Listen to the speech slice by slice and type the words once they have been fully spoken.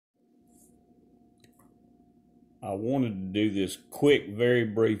I wanted to do this quick, very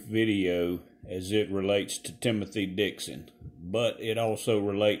brief video as it relates to Timothy Dixon, but it also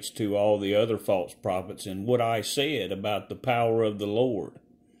relates to all the other false prophets and what I said about the power of the Lord.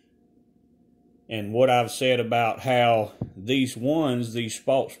 And what I've said about how these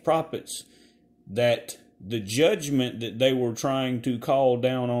false prophets, that the judgment that they were trying to call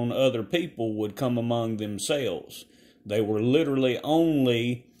down on other people would come among themselves. They were literally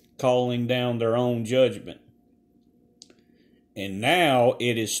only calling down their own judgment. And now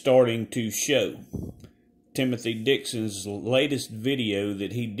it is starting to show. Timothy Dixon's latest video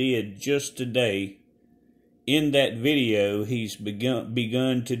that he did just today, in that video he's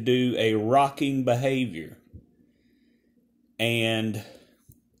begun to do a rocking behavior. And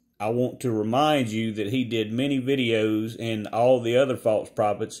I want to remind you that he did many videos, and all the other false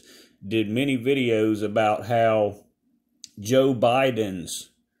prophets did many videos about how Joe Biden's,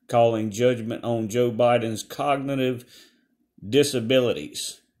 calling judgment on Joe Biden's cognitive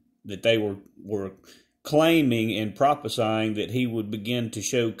disabilities, that they were claiming and prophesying that he would begin to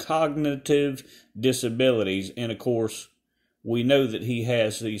show cognitive disabilities. And of course, we know that he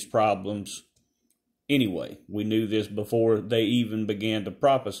has these problems anyway. We knew this before they even began to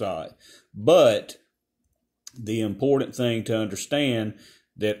prophesy. But the important thing to understand,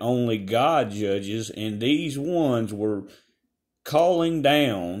 that only God judges, and these ones were calling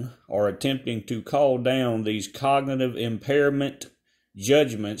down or attempting to call down these cognitive impairment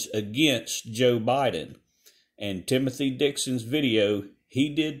judgments against Joe Biden. And Timothy Dixon's video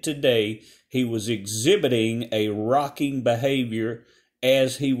he did today, he was exhibiting a rocking behavior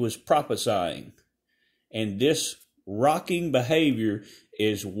as he was prophesying. And this rocking behavior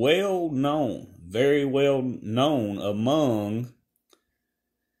is well known, very well known among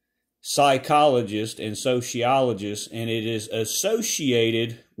psychologists and sociologists, and it is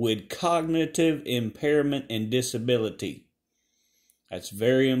associated with cognitive impairment and disability. That's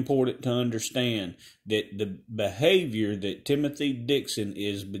very important to understand, that the behavior that Timothy Dixon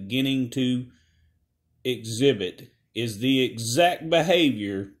is beginning to exhibit is the exact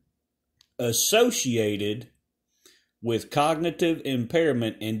behavior associated with cognitive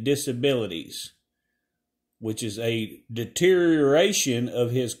impairment and disabilities, which is a deterioration of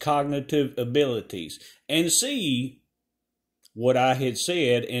his cognitive abilities. And see what I had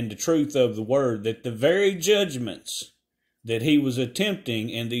said in the truth of the word, that the very judgments that he was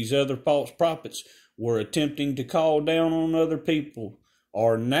attempting and these other false prophets were attempting to call down on other people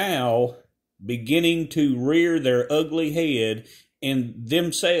are now beginning to rear their ugly head in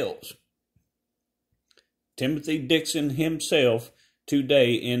themselves. Timothy Dixon himself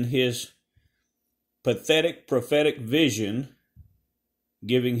today, in his pathetic prophetic vision,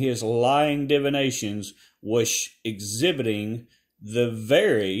 giving his lying divinations, was exhibiting the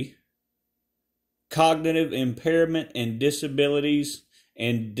very cognitive impairment and disabilities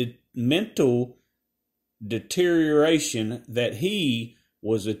and mental deterioration that he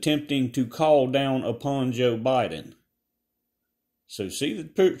was attempting to call down upon Joe Biden. So see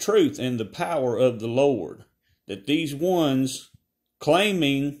the truth and the power of the Lord, that these ones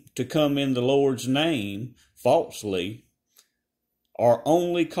claiming to come in the Lord's name falsely are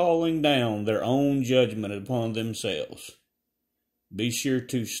only calling down their own judgment upon themselves. Be sure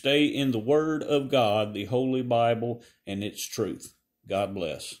to stay in the Word of God, the Holy Bible, and its truth. God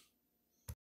bless.